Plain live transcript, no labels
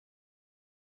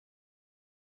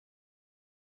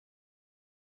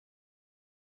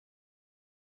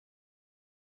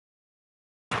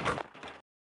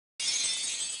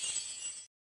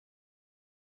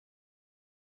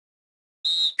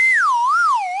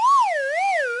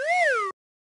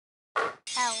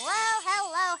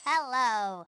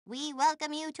We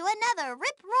welcome you to another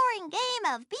rip-roaring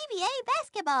game of BBA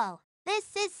basketball.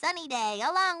 This is Sunny Day,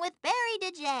 along with Barry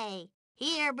DJ.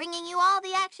 Here, bringing you all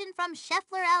the action from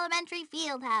Scheffler Elementary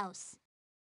Fieldhouse.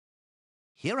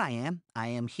 Here I am. I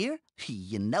am here.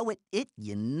 You know it,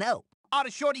 you know. All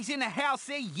the shorties in the house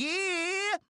say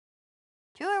yeah!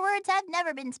 Truer words have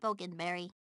never been spoken, Barry.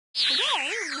 Today,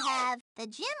 we have the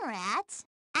Gym Rats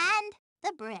and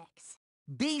the Bricks.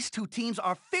 These two teams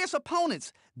are fierce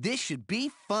opponents. This should be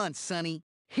fun, Sonny.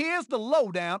 Here's the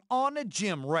lowdown on the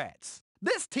Gym Rats.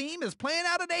 This team is playing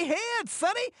out of their heads,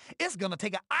 Sonny. It's gonna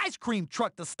take an ice cream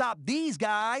truck to stop these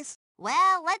guys.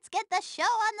 Well, let's get the show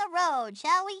on the road,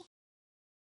 shall we?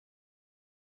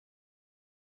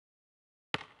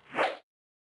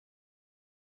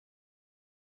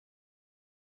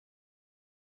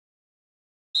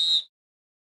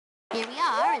 Here we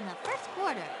are in the first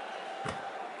quarter.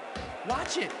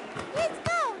 Watch it. Let's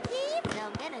go, team!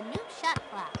 They'll get a new shot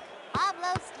clock.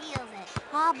 Pablo steals it.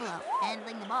 Pablo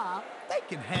handling the ball. They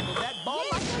can handle that ball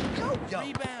like a yo-yo.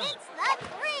 Rebound. It's the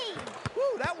three!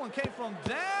 Woo, that one came from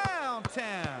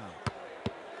downtown.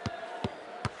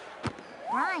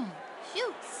 Ryan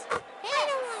shoots.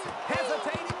 Hits.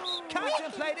 Hesitated,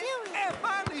 contemplated, and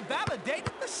finally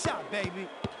validated the shot, baby.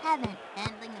 Kevin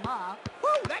handling the ball. Woo,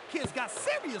 that kid's got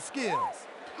serious skills.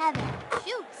 Kevin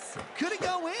shoots. Could it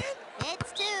go in?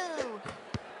 It's two.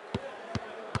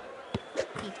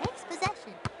 He takes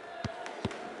possession.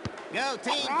 Go,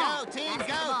 team, Brad go, team, passes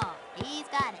the go. ball. He's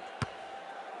got it.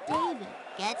 David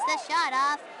gets the shot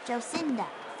off. Jocinda.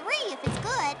 Three if it's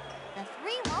good. The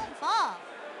three won't fall.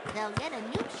 They'll get a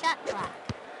new shot clock.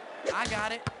 I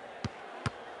got it.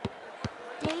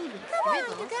 David Come on,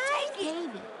 dribbles. you guys.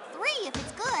 David. Three if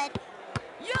it's good.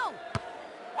 Yo!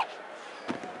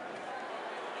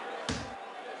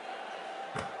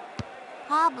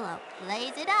 Pablo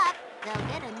lays it up. They'll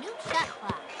get a new shot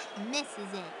clock.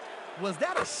 Misses it. Was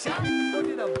that a shot, or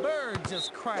did a bird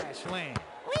just crash land?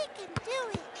 We can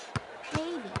do it.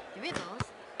 David dribbles.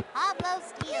 Pablo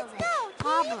steals Let's it. go, team.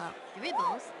 Pablo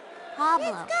dribbles.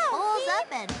 Pablo Let's go, pulls team.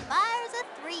 up and fires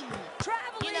a three.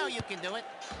 Traveling. You know you can do it.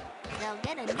 They'll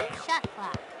get a new shot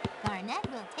clock. Garnett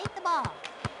will take the ball.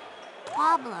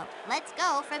 Pablo lets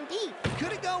go from deep.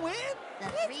 Could it go in? The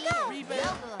Let's three go. is no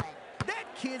Rebound. good. That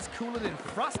kid's cooler than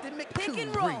Frosted Pick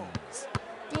and McCool roll. Breeze.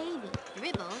 David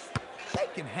dribbles. They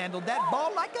can handle that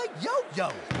ball like a yo-yo.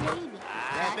 David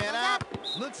Step it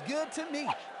tackles up. Looks good to me.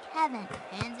 Kevin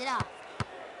hands it off.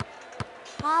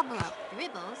 Pablo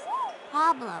dribbles.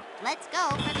 Pablo lets go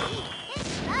from deep.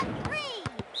 It's the three.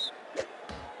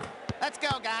 Let's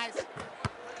go, guys.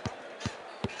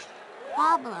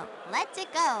 Pablo lets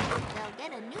it go. They'll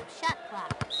get a new shot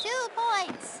clock. 2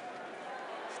 points.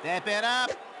 Step it up.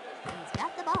 He's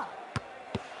got the ball.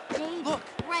 David Look.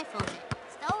 rifles it.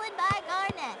 Stolen by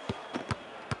Garnett.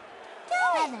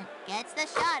 Kevin gets the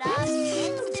shot off.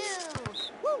 It's two.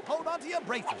 Woo, hold on to your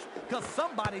braces, because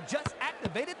somebody just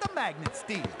activated the magnet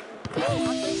steel. I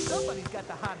think somebody's got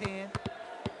the hot hand.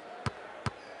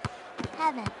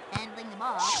 Kevin handling the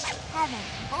ball. Kevin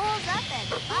pulls up and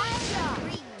fires a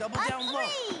three. Double A down low.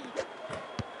 three.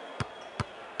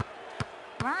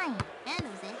 Ryan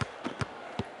handles it.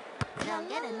 They'll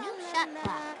get a new shot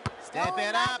clock. Step Stolen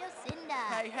it by up. Jacinda.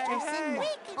 Hey, hey, Jacinda hey. We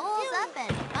can pulls do up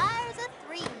and fires a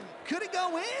three. Could it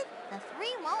go in? The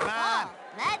three won't Come on. fall.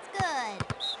 That's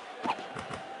good.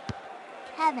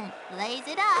 Kevin lays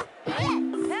it up.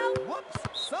 Yes. Help. Whoops,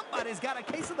 somebody's got a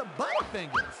case of the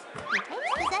butterfingers. He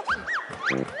takes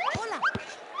possession. Hola.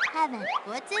 Kevin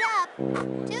puts it up.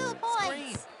 2 points. Screen.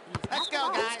 He's Let's got the go,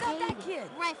 ball. guys. Got that David kid.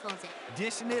 rifles it.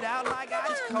 Dishing it out like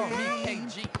ice Come on, cream.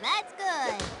 KG. That's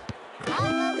good.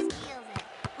 Pablo steals it.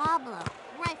 Pablo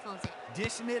rifles it.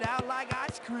 Dishing it out like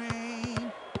ice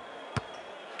cream.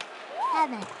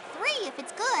 Kevin, three if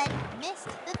it's good. Missed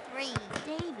the three.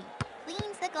 Davey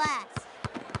cleans the glass.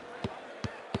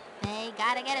 They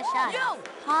gotta get a shot. Yo! off.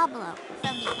 Pablo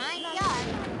from behind the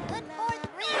arc. Good for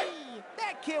three.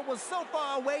 That kid was so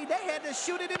far away, they had to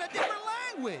shoot it in a different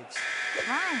language.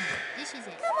 Ryan dishes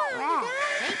it. Come on, you Brad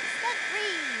guys. takes the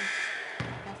three.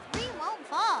 The three won't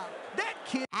fall. That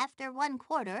kid. After 1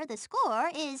 quarter, the score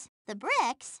is the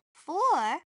Bricks 4,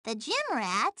 the Gym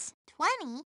Rats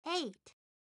 28.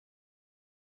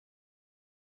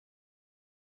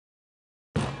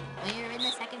 We're in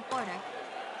the second quarter.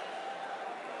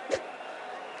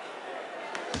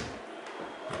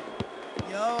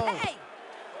 Yo. Hey.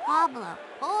 Pablo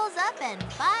pulls up and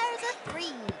fires a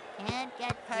three. Can't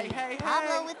get Hey, through. hey,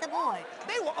 Pablo hey. with the board.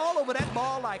 They were all over that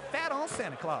ball like fat on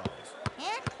Santa Claus.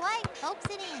 Can't quite coax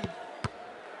it in.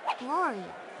 Gloria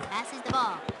passes the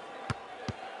ball.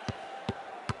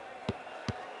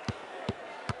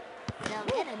 They'll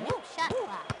get a new shot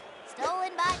clock.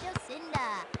 Stolen by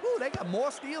Jocinda. Ooh, they got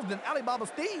more steals than Alibaba's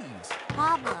thieves.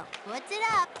 Pablo puts it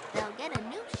up. They'll get a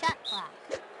new shot clock.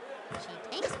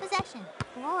 She takes possession.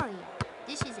 Gloria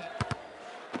dishes it.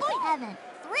 Heaven.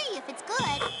 3 if it's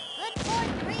good. Good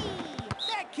for 3.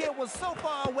 That kid was so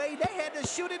far away, they had to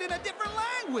shoot it in a different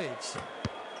language.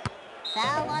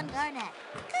 Foul on Garnett.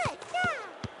 Good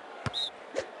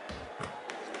job.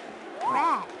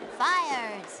 Brad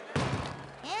fires.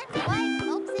 And White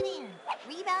pokes it in.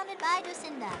 Rebounded by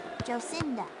Jocinda.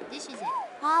 Jocinda dishes it.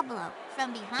 Pablo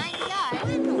from behind the arc.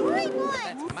 3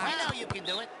 points. I know you can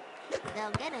do it.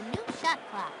 They'll get a new shot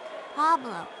clock.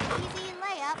 Pablo, easy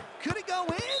layup. Could it go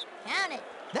in? Count it.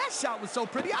 That shot was so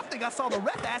pretty, I think I saw the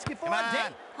ref asking for a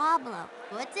date. Pablo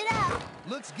puts it up.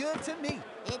 Looks good to me.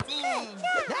 It's in.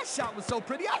 That shot was so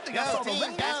pretty, I think I saw the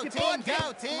ref asking for a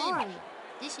date. Gloria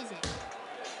dishes it.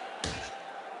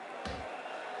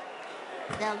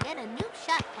 They'll get a new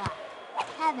shot clock.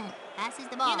 Heaven passes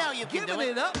the ball. You know you can do Giving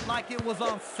it. it up like it was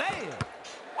on sale.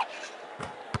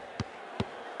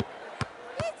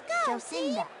 Let's go.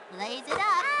 Jocinda lays it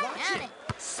up. Watch Count it.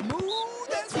 it.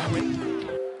 Smooth as free.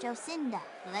 Jocinda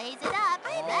lays it up.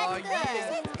 That's good. yeah.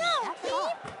 Let's go. Got the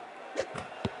ball.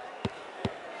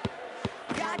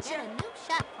 They'll Gotcha. get a new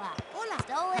shot clock.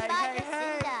 Stolen Hey, by hey,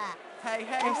 Jocinda. Hey,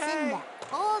 hey, Jocinda hey.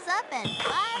 pulls up and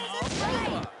fires a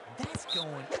three. That's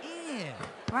going in.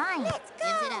 Ryan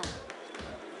gives it up.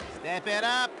 Step it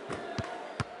up.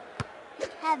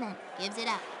 Heaven gives it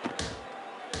up.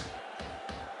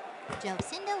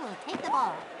 Jocinda will take the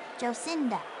ball.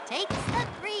 Jocinda takes the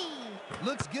 3.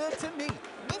 Looks good to me.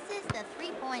 Misses the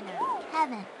 3-pointer.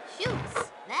 Heaven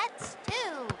shoots. That's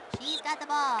 2. She's got the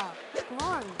ball.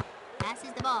 Gloria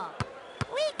passes the ball.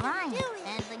 We can do it.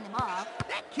 Handling the ball.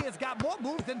 That kid's got more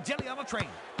moves than jelly on a train.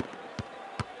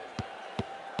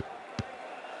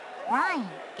 Ryan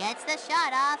gets the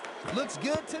shot off. Looks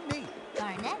good to me.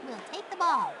 Garnett will take the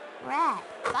ball. Brad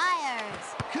fires.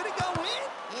 Could it go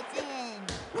in? It's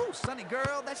in. Ooh, Sonny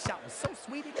girl, that shot was so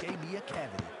sweet it gave me a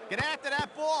cavity. Get after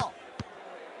that ball.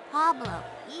 Pablo,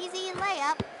 easy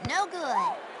layup, no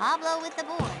good. Pablo with the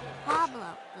board. Pablo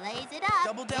lays it up.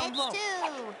 Double down it's low.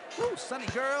 2. Ooh, Sonny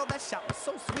girl, that shot was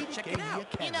so sweet it Check gave it me out. a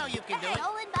cavity. You know you can do it.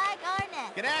 Stolen by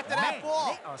Garnett. Get after Man, that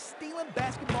ball. they are stealing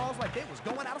basketballs like they was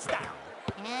going out of style.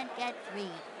 Can't get 3.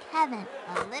 Heaven,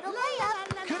 a little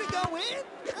layup. Could it go in?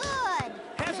 Good.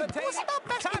 Hesitated,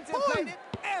 contemplated,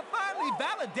 and finally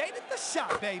validated the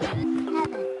shot, baby.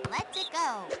 Heaven lets it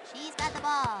go. She's got the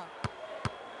ball.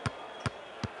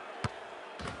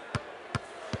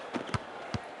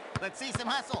 Let's see some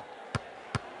hustle.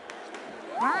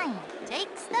 Ryan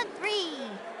takes the 3.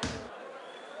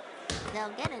 They'll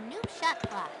get a new shot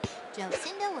clock.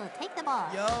 Jocinda will take the ball.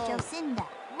 Yo. Jocinda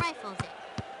rifles it.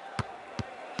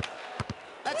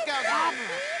 Let's go, Pablo, guys.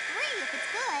 3 if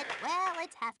it's good. Well,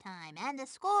 it's halftime, and the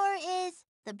score is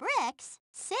the Bricks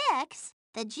 6,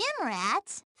 the Gym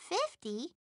Rats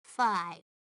 55.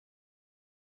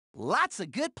 Lots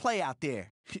of good play out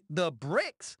there. The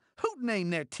Bricks? Who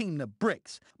named their team the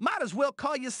Bricks? Might as well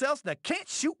call yourselves the Can't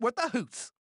Shoot Worth the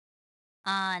Hoots.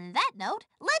 On that note,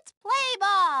 let's play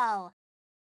ball.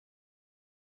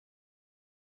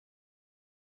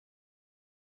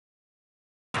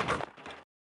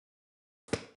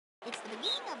 It's the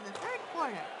beginning of the 3rd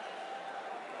quarter.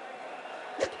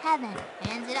 Kevin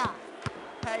hands it off.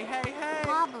 Hey, hey, hey.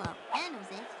 Pablo handles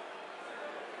it.